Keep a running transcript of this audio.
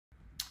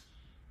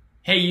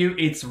Hey you,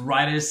 it's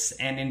Rytis,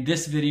 and in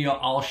this video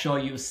I'll show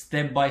you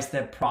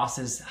step-by-step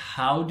process.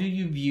 How do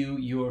you view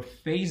your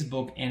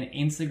Facebook and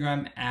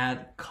Instagram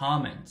ad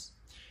comments?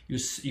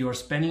 You're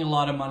spending a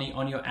lot of money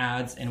on your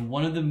ads, and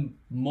one of the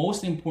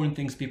most important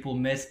things people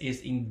miss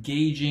is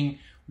engaging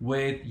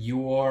with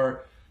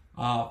your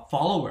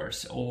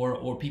followers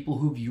or people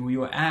who view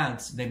your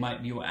ads. They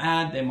might view an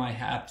ad, they might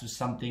have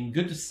something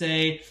good to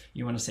say,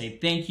 you want to say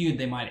thank you,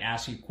 they might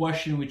ask you a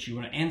question which you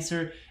want to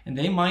answer, and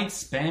they might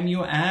spam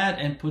your ad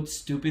and put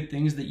stupid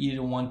things that you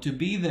don't want to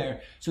be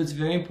there. So it's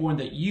very important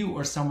that you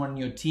or someone on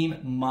your team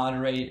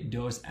moderate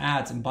those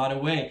ads. And by the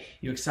way,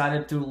 you're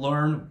excited to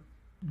learn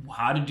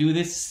how to do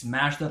this,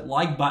 smash that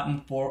like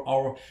button for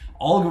our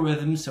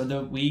algorithm so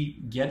that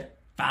we get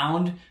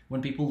found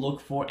when people look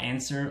for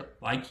answer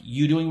like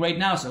you doing right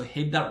now. So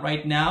hit that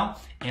right now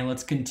and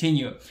let's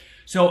continue.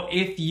 So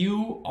if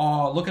you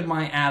look at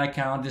my ad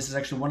account, this is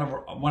actually one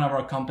of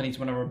our companies,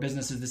 one of our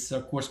businesses. This is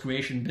our course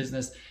creation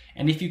business.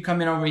 And if you come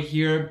in over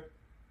here,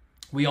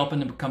 we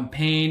open up a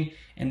campaign,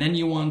 and then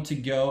you want to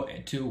go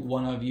to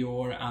one of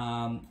your,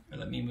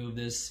 let me move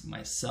this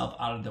myself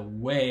out of the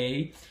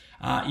way.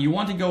 You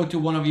want to go to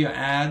one of your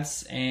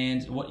ads,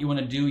 and what you want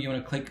to do, you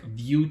want to click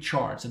view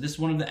chart. So this is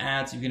one of the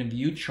ads, you're going to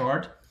view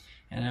chart,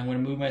 and I'm going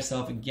to move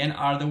myself again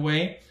out of the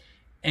way.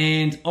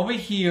 And over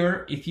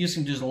here, if you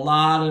see, there's a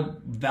lot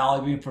of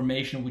valuable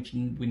information, which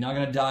we're not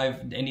going to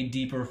dive any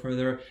deeper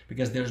further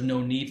because there's no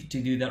need to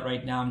do that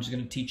right now. I'm just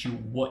going to teach you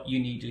what you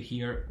need to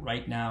hear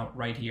right now,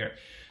 right here.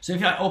 So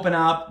if I open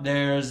up,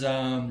 there's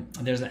an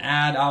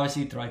ad,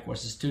 obviously,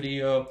 ThriveCourses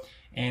Studio,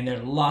 and there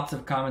are lots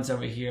of comments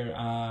over here.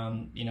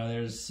 You know,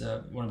 there's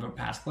one of our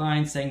past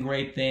clients saying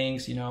great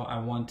things. You know,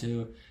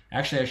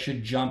 I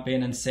should jump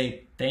in and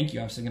say thank you.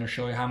 I'm just going to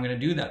show you how I'm going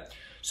to do that.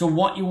 So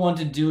what you want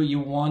to do, you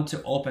want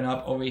to open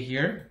up over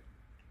here.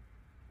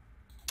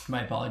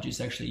 My apologies,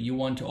 actually, you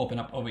want to open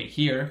up over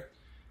here.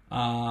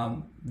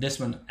 This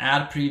one,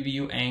 ad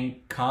preview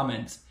and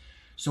comments.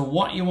 So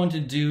what you want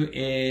to do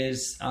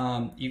is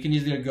you can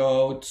either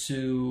go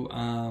to,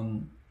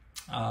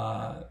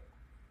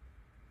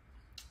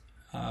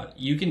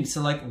 you can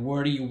select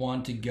where do you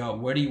want to go,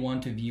 where do you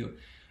want to view.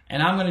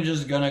 And I'm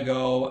just gonna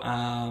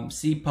go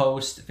see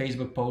post,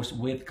 Facebook post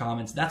with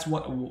comments. That's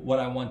what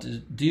I want to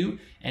do,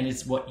 and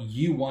it's what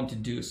you want to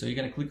do. So you're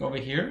gonna click over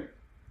here,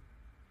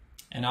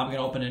 and I'm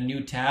gonna open a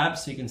new tab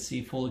so you can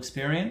see full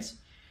experience.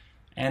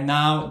 And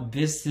now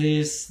this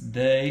is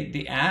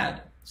the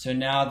ad. So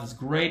now that's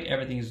great,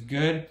 everything is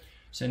good.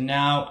 So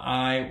now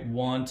I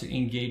want to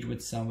engage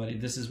with somebody.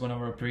 This is one of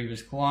our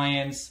previous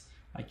clients.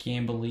 I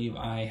can't believe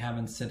I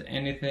haven't said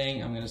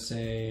anything. I'm gonna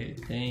say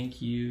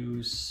thank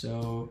you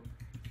so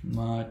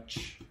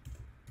much,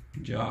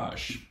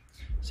 Josh.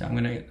 So I'm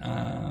gonna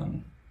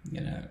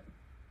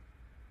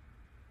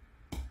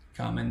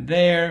comment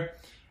there,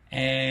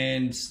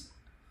 and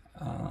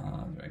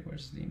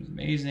ThriveCourses team is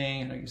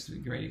amazing. I guess it's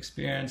a great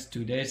experience.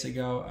 2 days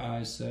ago,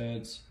 I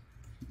said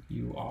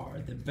you are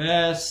the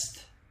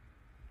best.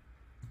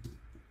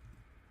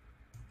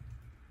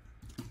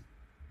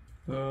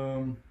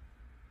 Boom.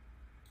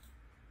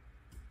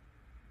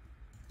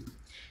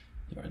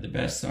 You are the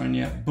best,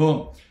 Sonia.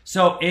 Boom.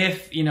 So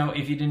if you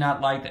did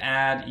not like the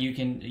ad, you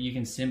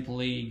can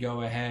simply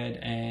go ahead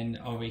and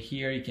over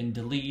here you can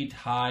delete,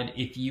 hide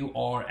if you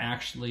are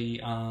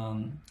actually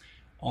on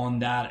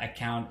that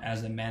account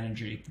as a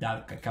manager. If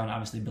that account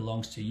obviously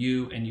belongs to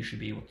you, and you should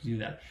be able to do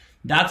that.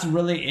 That's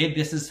really it.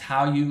 This is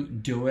how you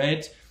do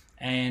it,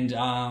 and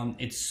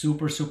it's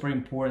super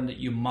important that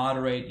you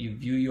moderate, you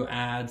view your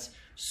ads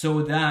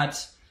so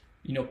that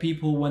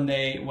people when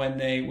they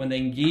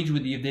engage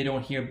with you, if they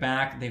don't hear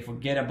back, they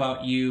forget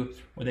about you,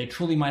 or they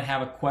truly might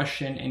have a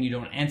question and you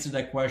don't answer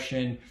that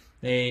question,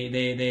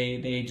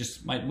 they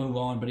just might move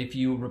on. But if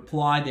you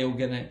reply, they will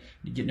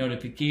get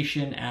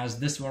notification as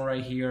this one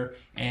right here,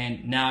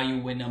 and now you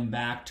win them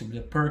back to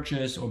the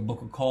purchase or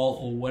book a call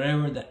or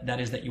whatever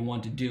that is that you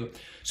want to do.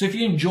 So if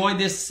you enjoyed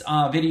this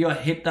video,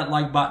 hit that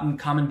like button,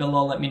 comment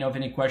below, let me know if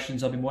any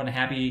questions. I'll be more than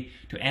happy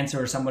to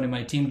answer, or somebody on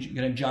my team is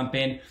gonna jump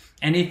in.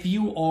 And if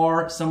you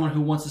are someone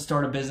who wants to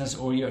start a business,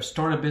 or you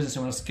start a business,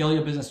 you want to scale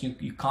your business,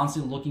 you're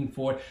constantly looking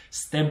for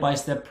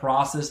step-by-step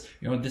process,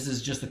 this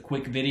is just a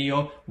quick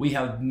video. We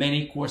have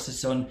many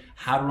courses on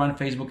how to run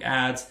Facebook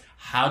ads,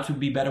 how to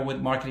be better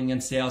with marketing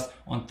and sales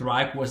on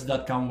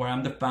ThriveCourses.com, where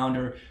I'm the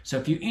founder. So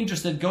if you're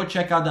interested, go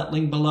check out that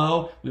link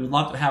below. We would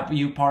love to have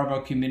you part of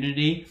our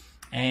community.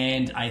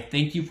 And I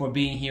thank you for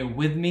being here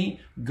with me.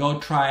 Go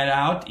try it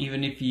out.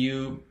 Even if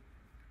you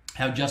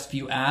have just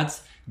few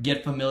ads,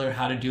 get familiar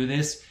how to do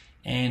this.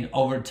 And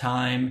over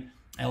time,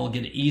 it will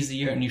get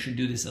easier, and you should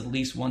do this at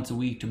least once a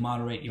week to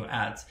moderate your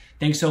ads.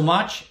 Thanks so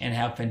much, and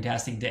have a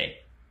fantastic day.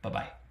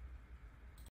 Bye-bye.